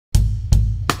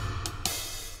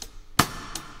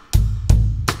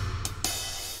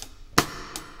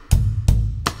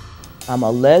I'm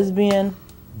a lesbian,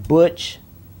 butch,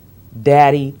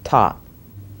 daddy, top.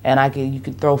 And you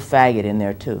could throw faggot in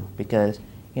there too, because,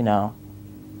 you know,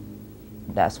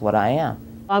 that's what I am.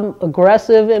 I'm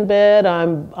aggressive in bed.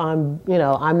 I'm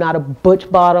not a butch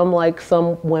bottom like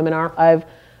some women are. I've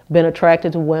been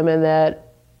attracted to women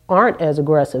that aren't as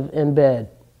aggressive in bed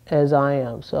as I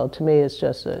am. So to me, it's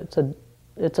just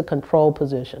it's a control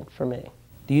position for me.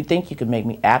 Do you think you could make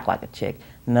me act like a chick?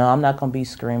 No, I'm not gonna be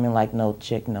screaming like no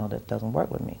chick. No, that doesn't work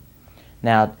with me.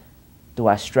 Now, do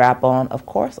I strap on? Of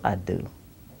course I do.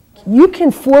 You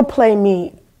can foreplay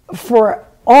me for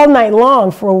all night long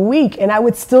for a week and I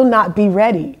would still not be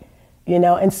ready, you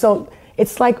know? And so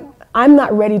it's like I'm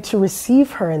not ready to receive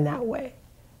her in that way.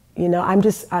 You know, I don't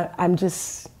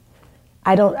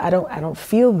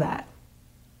feel that.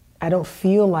 I don't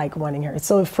feel like wanting her.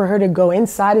 So for her to go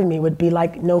inside of me would be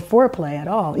like no foreplay at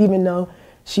all, even though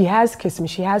she has kissed me,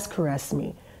 she has caressed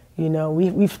me. You know,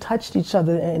 we've touched each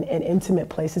other in intimate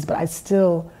places, but I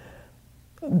still,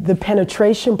 the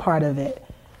penetration part of it,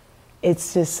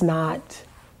 it's just not,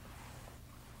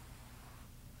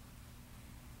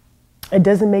 it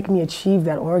doesn't make me achieve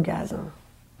that orgasm.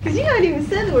 Because you haven't even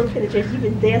said the word penetration, you've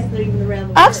been dancing even around the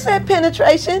word. I've said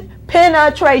penetration,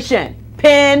 penetration,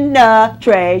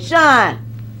 penetration. All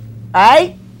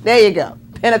right, there you go,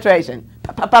 penetration,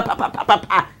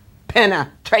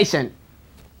 penetration.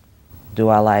 Do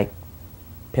I like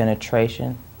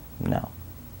penetration? No.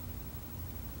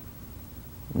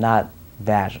 Not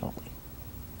vaginally.